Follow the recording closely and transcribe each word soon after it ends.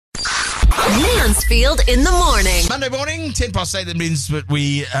Mansfield in the morning. Monday morning, 10 past 8, that means that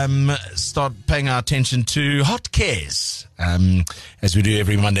we start paying our attention to hot cares, as we do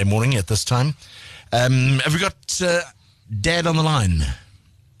every Monday morning at this time. Have we got Dad on the line?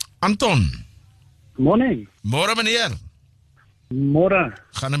 Anton. Morning. Môre meneer. Môre.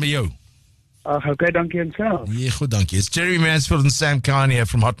 Gaan het met jou? Okay, dankie en self. Yeah, goed, dankie. It's Jerry Mansfield and Sam Khan here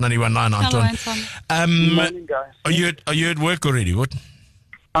from Hot 91.9, Anton. Hello, Anton. Morning, guys. Are you at work already? What?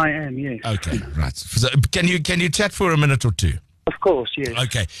 I am, yes. Okay, right. So, can you chat for a minute or two? Of course, yes.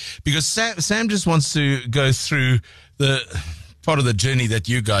 Okay, because Sam just wants to go through the part of the journey that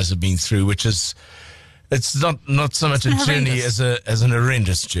you guys have been through, which is it's not so much a journey as an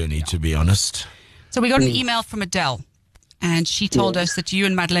horrendous journey, to be honest. So we got an email from Adele, and she told us that you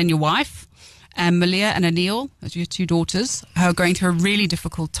and Madeleine, your wife, and Malia and Anil, those are your two daughters, are going through a really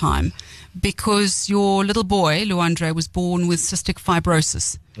difficult time because your little boy, Luandre, was born with cystic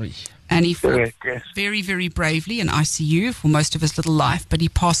fibrosis. And he fought Correct, yes. very, very bravely in ICU for most of his little life, but he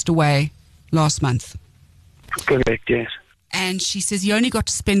passed away last month. Correct, yes. And she says he only got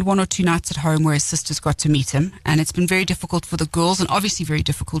to spend 1 or 2 nights at home where his sisters got to meet him. And it's been very difficult for the girls and obviously very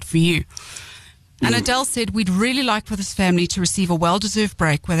difficult for you. And Adele said, we'd really like for this family to receive a well-deserved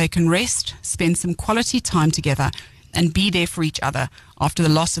break where they can rest, spend some quality time together, and be there for each other after the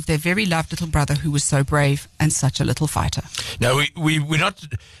loss of their very loved little brother who was so brave and such a little fighter. Now, we're not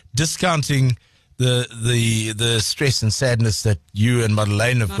discounting the stress and sadness that you and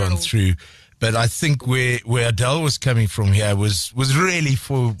Madeleine have gone through, but I think where Adele was coming from here was really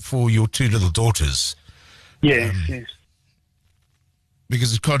for your two little daughters. Yes, yes.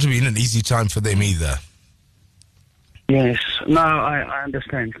 Because it can't have been an easy time for them either. Yes. No, I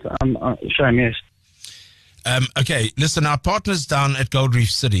understand. Shame, yes. Okay, listen, our partners down at Gold Reef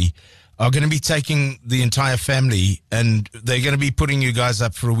City are going to be taking the entire family and they're going to be putting you guys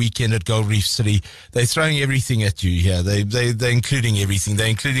up for a weekend at Gold Reef City. They're throwing everything at you here. They're including everything. They're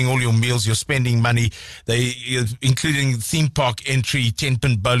including all your meals. You're spending money. They're including theme park entry,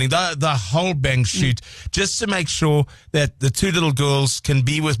 10-pin bowling, the whole bang shoot, just to make sure that the two little girls can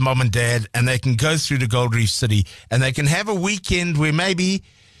be with mom and dad and they can go through to Gold Reef City and they can have a weekend where maybe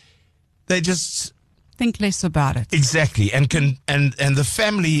they just... Think less about it. Exactly, and the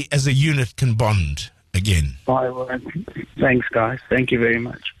family as a unit can bond again. Thanks, guys. Thank you very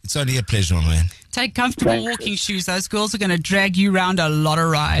much. It's only a pleasure, man. Take comfortable walking shoes. Those girls are going to drag you around a lot of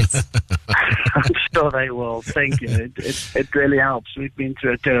rides. I'm sure they will. Thank you. It really helps. We've been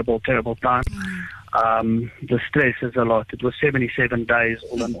through a terrible, terrible time. The stress is a lot. It was 77 days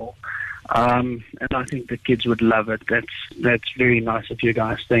all in all. And I think the kids would love it. That's very nice of you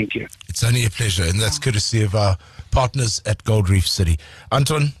guys. Thank you. It's only a pleasure, and that's courtesy of our partners at Gold Reef City.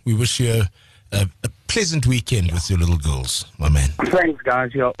 Anton, we wish you a pleasant weekend with your little girls, my man. Thanks,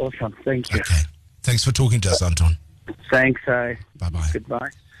 guys. You're awesome. Thank you. Okay. Thanks for talking to us, Anton. Thanks. Bye-bye.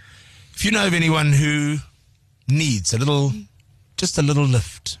 Goodbye. If you know of anyone who needs just a little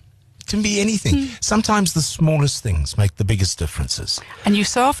lift, it can be anything. Sometimes the smallest things make the biggest differences. And you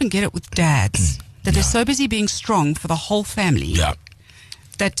so often get it with dads that they're so busy being strong for the whole family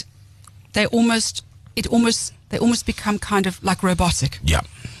that they almost become kind of like robotic. Yeah,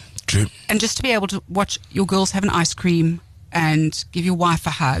 true. And just to be able to watch your girls have an ice cream and give your wife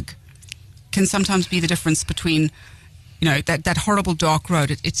a hug can sometimes be the difference between, that horrible dark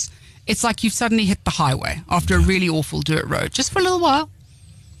road. It's like you've suddenly hit the highway after a really awful dirt road, just for a little while.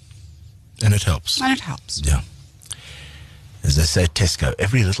 And it helps. Yeah. As they say at Tesco,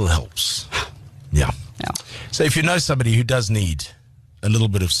 every little helps. Yeah. So if you know somebody who does need a little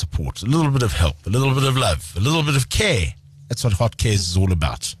bit of support, a little bit of help, a little bit of love, a little bit of care, that's what Hot Cares is all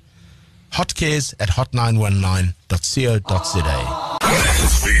about. Hot Cares at hot919.co.za.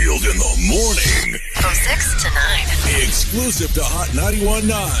 Mansfield in the morning. From 6 to 9. Exclusive to Hot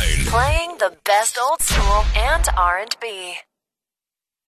 91.9. Playing the best old school and R&B.